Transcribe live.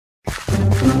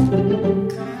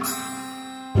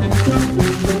Guys,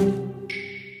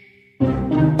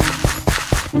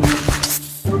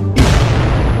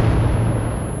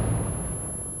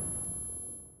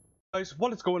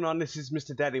 what is going on? This is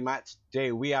MrDeadlyMatt.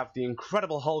 Today we have the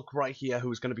Incredible Hulk right here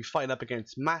who's going to be fighting up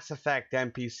against Mass Effect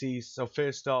NPCs. So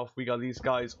first off, we got these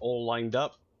guys all lined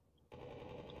up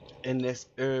in this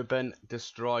urban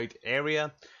destroyed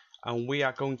area, and we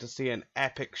are going to see an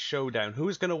epic showdown.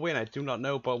 Who's going to win? I do not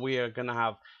know, but we are going to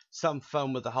have some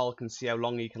fun with the Hulk and see how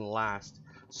long he can last.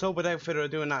 So without further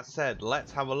ado, and that said,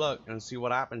 let's have a look and see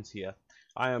what happens here.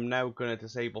 I am now going to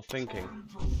disable thinking.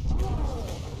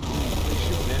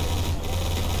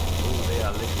 They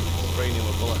are literally spraying him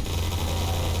with bullets.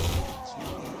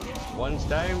 One's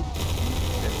down.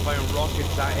 They're firing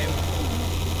rockets at him.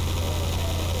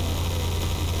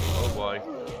 Oh boy.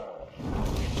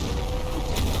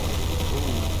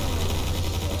 Ooh.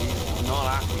 He's not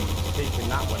happy. He's taking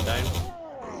that one down.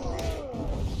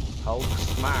 Hulk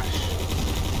smash.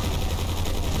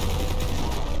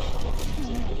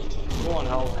 Go on,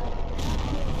 Hulk.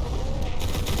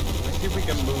 Let's see if we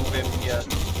can move him here.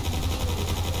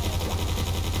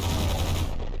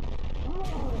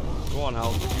 Go on,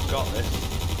 Hulk, you've got this.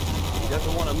 He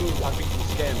doesn't want to move. I think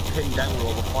he's getting pinned down with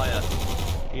all the fire.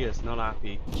 He is not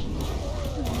happy.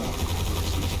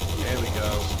 There we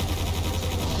go.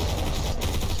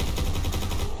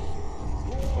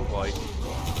 Oh boy.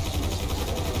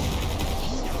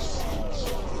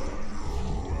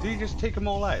 Did he just take them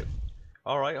all out?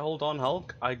 Alright, hold on,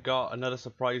 Hulk. I got another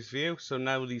surprise for you. So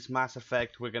now with these Mass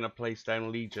Effect, we're going to place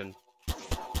down Legion.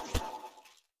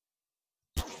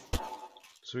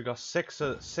 So we got six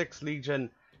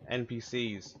Legion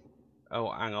NPCs.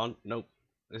 Oh, hang on. Nope.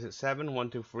 Is it 7? 1,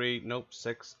 2, 3. Nope.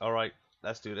 6. Alright.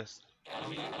 Let's do this.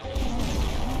 Ooh,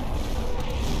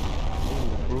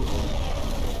 brutal.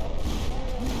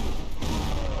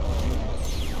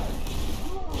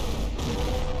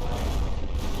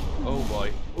 Oh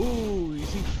boy. Ooh,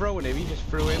 is he throwing him? He just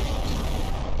threw him.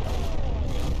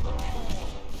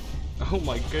 Oh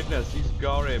my goodness. He's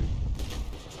got him.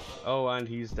 Oh, and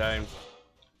he's down.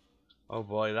 Oh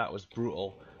boy, that was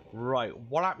brutal. Right,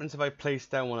 what happens if I place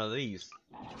down one of these?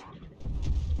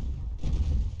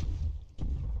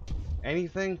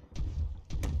 Anything?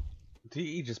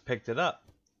 He just picked it up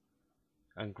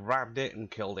and grabbed it and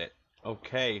killed it.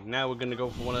 Okay, now we're gonna go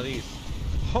for one of these.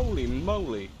 Holy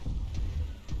moly!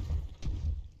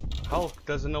 Hulk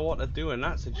doesn't know what to do in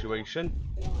that situation.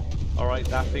 Alright,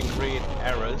 that thing created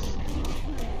errors.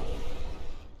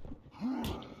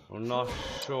 I'm not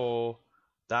sure.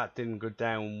 That didn't go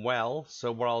down well, so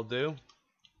what I'll do...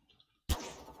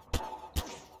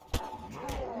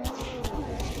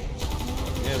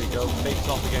 There we go, face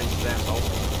off against them. Oh.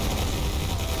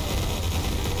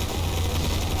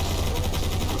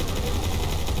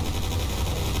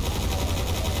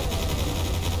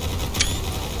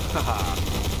 Haha.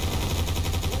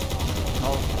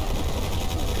 Hulk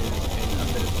is in a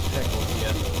bit of a pickle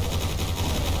here.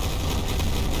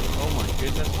 Oh my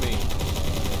goodness me.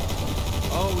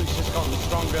 Oh, he's just gotten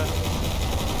stronger.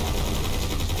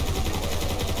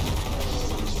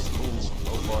 Ooh,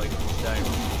 oh boy, he's down.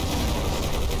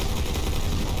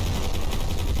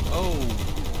 Oh,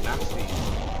 nasty.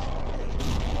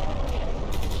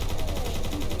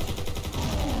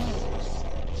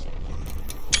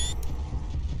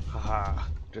 Haha,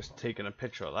 just taking a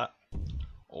picture of that.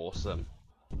 Awesome.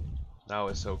 That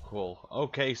was so cool.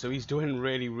 Okay, so he's doing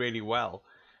really well.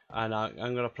 And I'm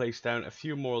going to place down a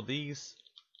few more of these.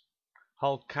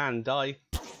 Hulk can die.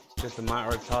 It's just a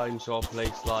matter of time, so I'll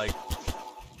place like...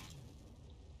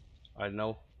 I don't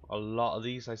know, a lot of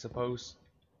these, I suppose.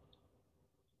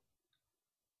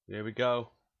 Here we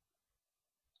go.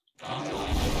 Oh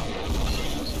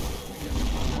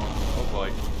boy.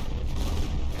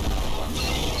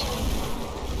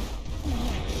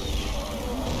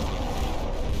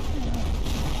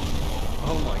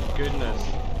 Oh my goodness.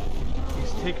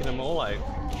 He's taking them all out.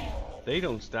 They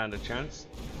don't stand a chance.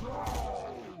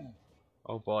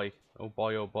 Oh boy. Oh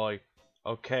boy, oh boy.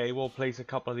 Okay, we'll place a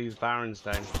couple of these barons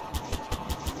down.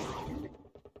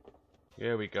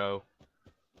 Here we go.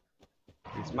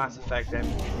 These Mass Effect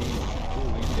NPCs.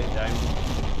 Ooh, they're down.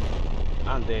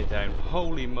 And they're down.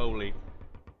 Holy moly.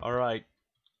 Alright.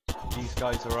 These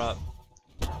guys are up.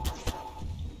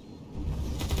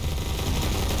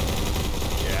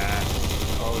 Yeah.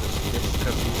 Oh, this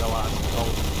could be the last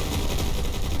Hulk.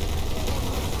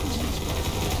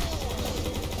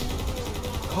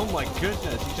 Oh my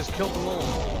goodness, he just killed them all.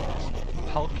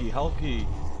 Hulky.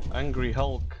 Angry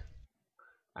Hulk.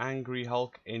 Angry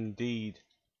Hulk indeed.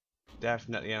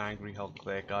 Definitely an angry Hulk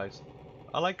there, guys.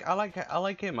 I like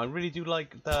him. I really do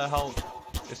like the Hulk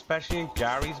especially in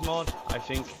Garry's mod, I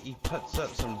think he puts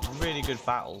up some really good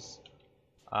battles.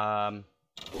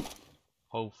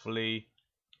 Hopefully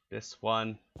this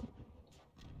one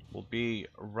will be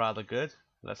rather good.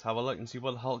 Let's have a look and see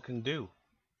what the Hulk can do.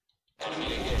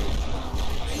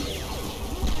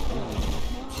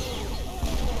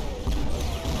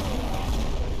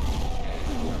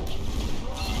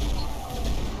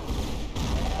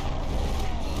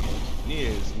 He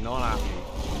is not happy.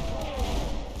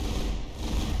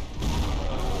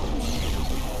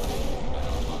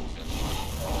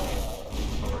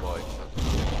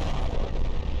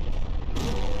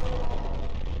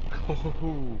 Oh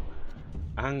boy.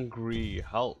 Angry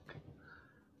Hulk.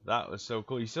 That was so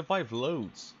cool. He survived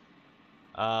loads.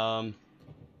 So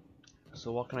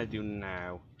what can I do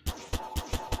now?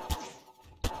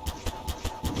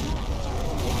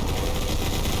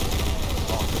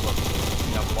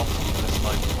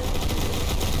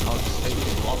 I'll just take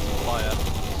lots of fire.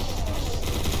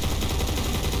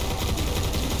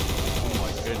 Oh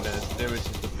my goodness, there is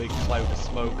just a big cloud of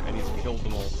smoke and he's killed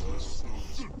them all.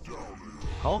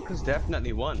 Hulk has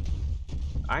definitely won.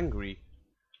 Angry.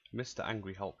 Mr.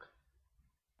 Angry Hulk.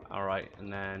 Alright,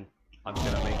 and then I'm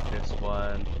gonna make this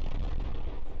one.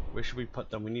 Where should we put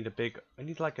them? We need a big, I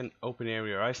need like an open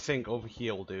area. I think over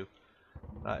here will do.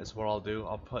 That is what I'll do.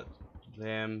 I'll put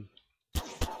them.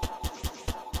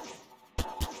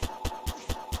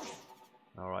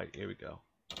 Alright, here we go.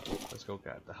 Let's go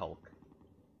get the Hulk.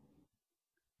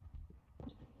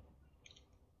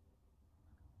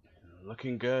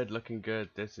 Looking good, looking good.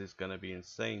 This is gonna be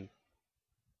insane.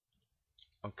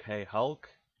 Okay, Hulk,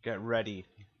 get ready.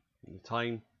 The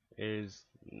time is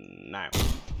now.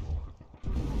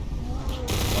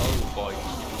 Oh boy.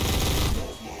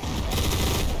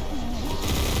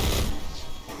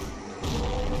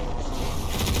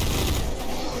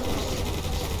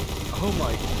 Oh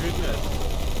my goodness.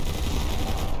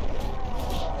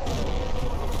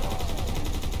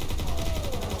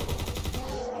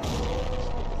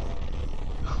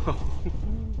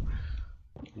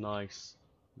 Nice,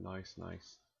 nice,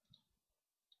 nice.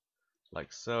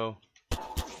 Like so.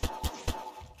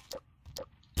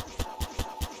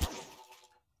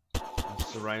 Let's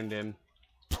surround him.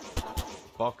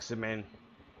 Box him in.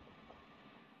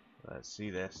 Let's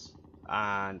see this.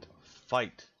 And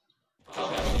fight.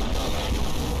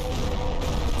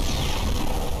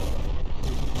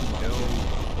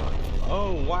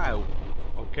 Oh wow.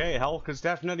 Okay, Hulk has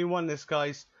definitely won this,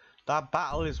 guys. That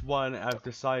battle is won. I've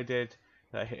decided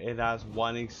that it has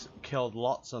won. He's killed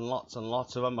lots and lots and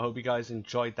lots of them. I hope you guys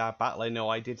enjoyed that battle. I know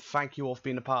I did. Thank you all for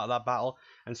being a part of that battle,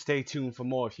 and stay tuned for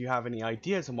more. If you have any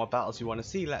ideas on what battles you want to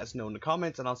see, let us know in the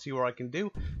comments and I'll see what I can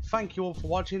do. Thank you all for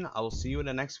watching. I will see you in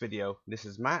the next video. This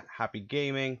is Matt. Happy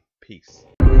gaming. Peace.